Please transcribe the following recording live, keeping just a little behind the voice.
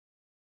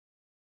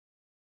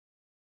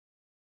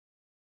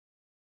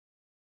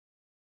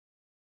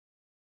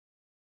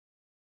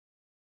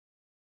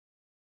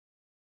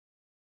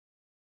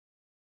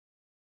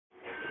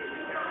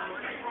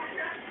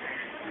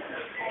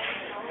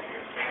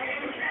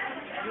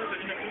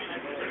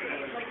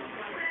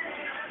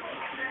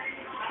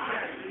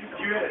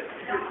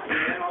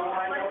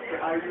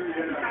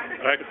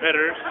Alright,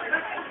 competitors.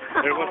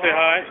 Everyone say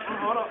hi.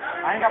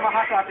 I ain't got my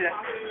hot sauce yet.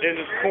 In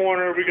this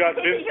corner, we got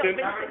Vincent.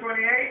 I'm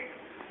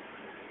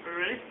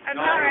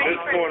not ready. In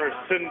this corner,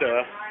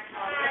 Cynda.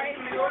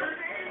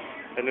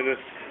 And in this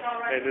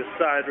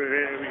side right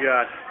here, we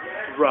got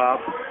Rob.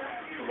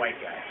 The white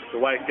guy. The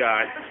white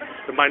guy.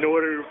 The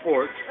Minority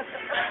Report.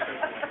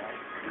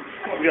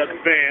 We got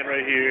Van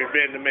right here,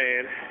 Van the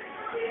Man.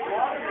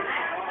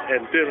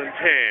 And Dylan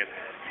Tan.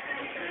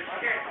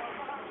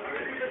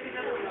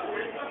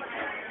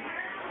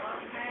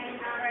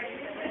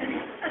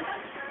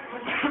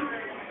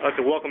 I'd like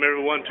to welcome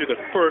everyone to the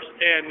first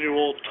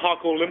annual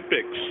Taco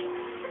Olympics,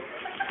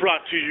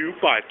 brought to you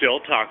by Del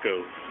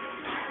Taco.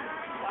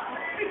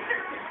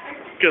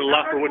 Get a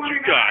lot for what you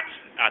got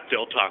at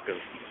Del Taco.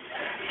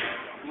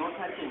 No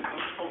touching. I'm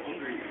so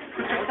hungry.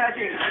 No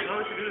touching.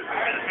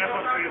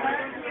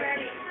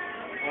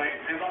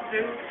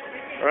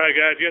 Alright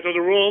guys, you guys know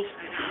the rules.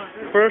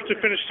 First to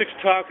finish 6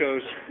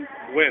 tacos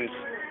wins.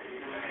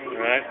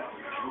 Alright?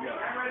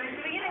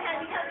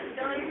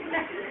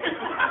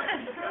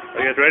 Are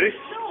you guys ready?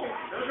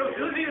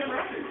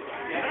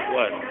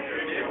 What?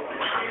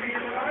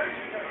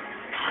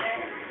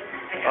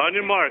 On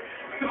your mark.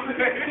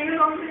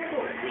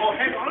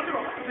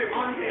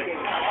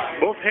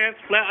 Both hands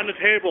flat on the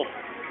table.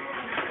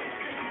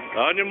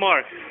 On your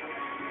mark.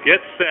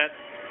 Get set.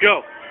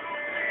 Go.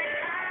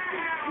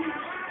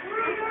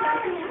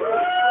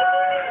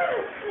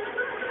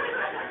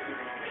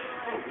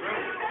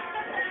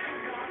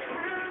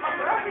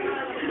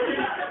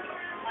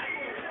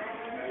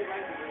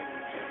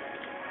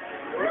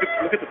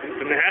 Look at the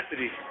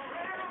tenacity,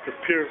 the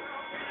pure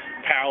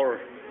power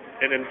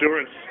and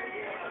endurance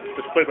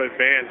displayed by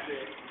Van.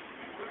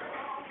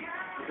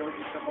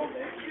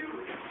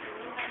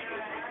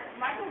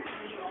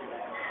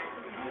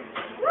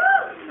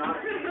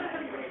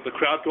 The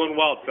crowd's going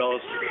wild,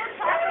 fellas.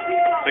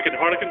 They can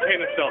hardly contain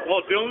themselves.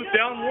 Oh, Dylan's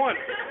down 1.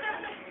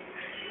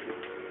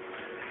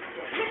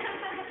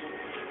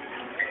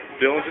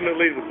 Dylan's in the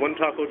lead with 1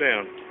 taco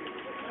down.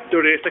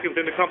 38 seconds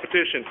in the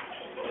competition.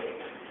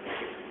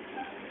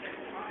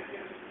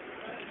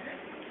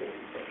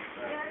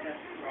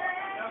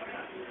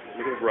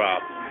 Look at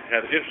Rob.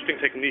 Has an interesting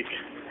technique.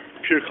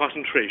 Pure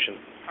concentration.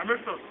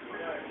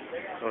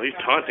 Oh, he's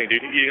taunting,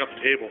 dude. He's eating off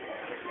the table.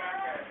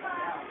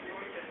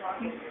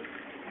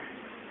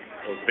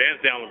 Oh,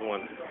 Van's down with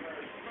 1.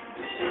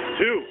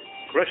 2.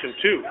 Correction,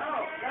 2.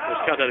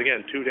 Let's count that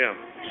again. 2 down.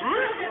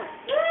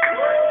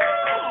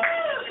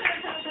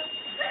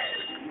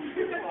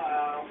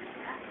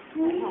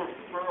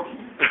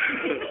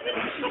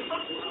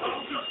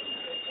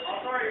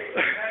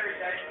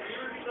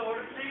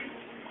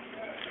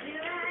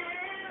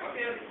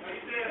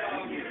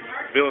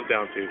 Dylan's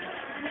down 2.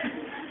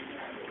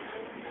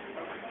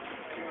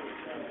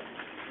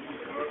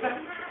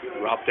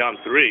 Rob down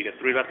 3. Got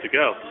 3 left to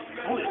go.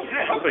 Holy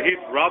shit. Looks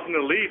like Rob's in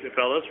the lead,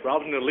 fellas.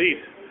 Rob's in the lead.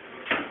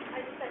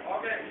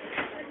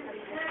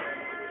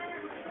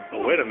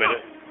 Oh, wait a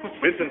minute.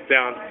 Vincent's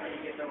down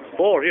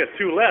 4. He has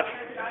 2 left.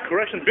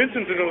 Correction,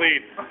 Vincent's in the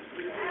lead.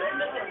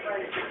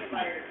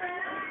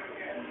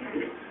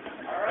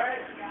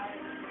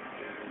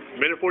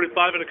 Minute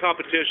 45 in the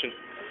competition.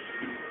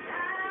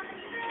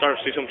 Starting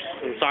to see some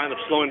sign of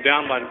slowing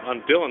down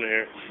on Dylan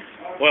here.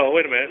 Well,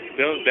 wait a minute.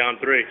 Dylan's down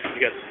 3.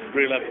 You got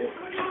 3 left.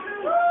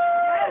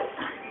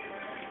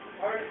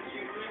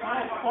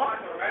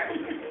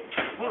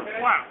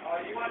 Wow.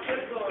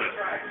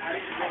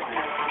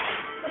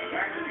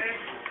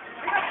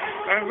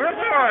 I'm really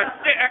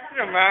stay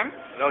extra, man.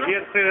 No, he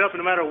had to clean it up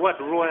no matter what.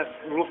 The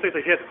rule states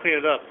that he has to clean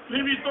it up.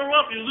 Maybe you throw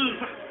up, you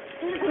lose.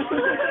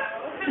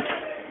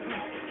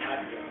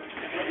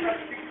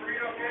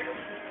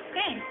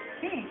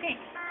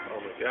 Oh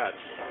my God.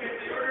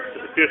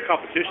 It's a fierce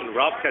competition.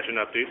 Rob's catching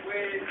up, dude.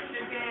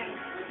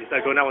 He's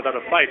not going down without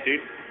a fight,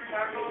 dude.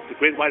 It's a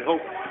great white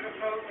hope.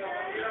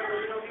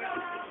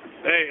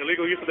 Hey,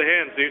 illegal use of the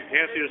hands, dude.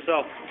 Hands to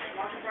yourself.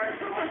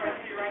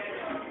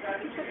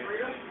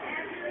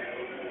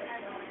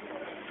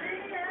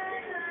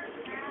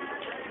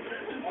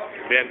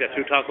 Van's got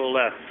 2 tacos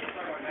left.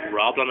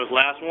 Rob's on his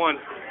last 1.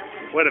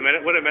 Wait a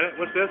minute.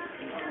 What's this?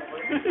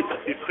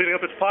 He's cleaning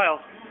up his pile.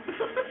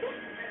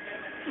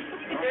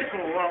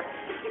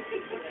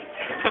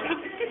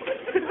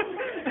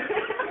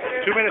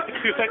 2 minutes,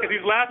 2 seconds,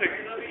 he's laughing.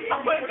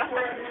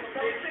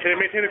 Can he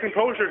maintain the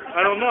composure?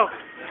 I don't know.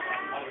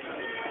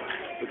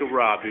 Look at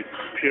Rob, dude.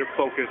 Pure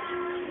focus,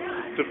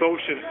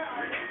 devotion,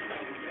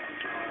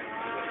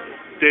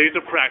 days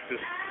of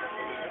practice.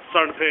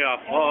 Starting to pay off.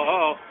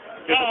 Uh-oh.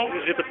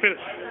 It's a finish.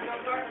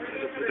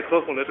 It's a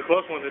close one. It's a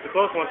close one. It's a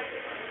close one.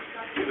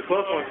 It's a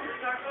close one.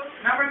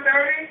 Number 30?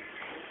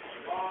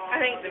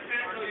 I think. The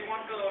finish, you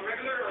want the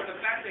regular or the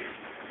plastic?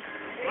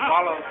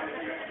 Follow.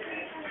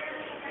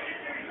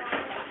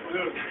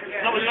 No,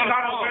 but you're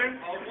not okay.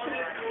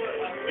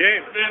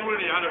 Game. Stand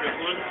really out of it.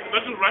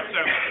 Let's do right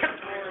there.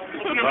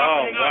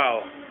 Oh,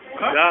 wow.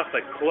 That's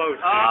like close.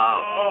 Dude.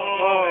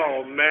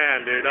 Oh,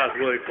 man, dude. That was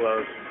really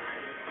close.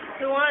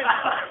 Who won?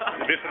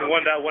 Vincent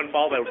won that one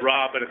ball that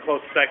Rob in a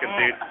close second,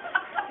 dude.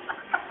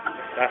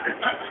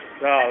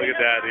 Oh, look at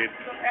that, dude.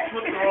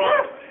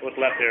 What's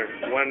left here?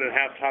 1.5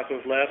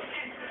 tacos left.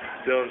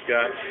 Dylan's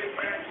got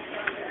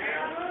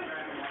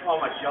Oh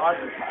my God.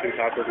 2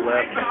 tacos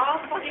left.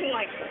 All fucking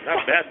like.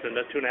 Not bad,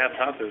 Cynda. 2.5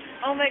 tacos.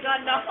 Oh my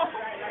God, no.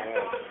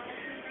 Oh.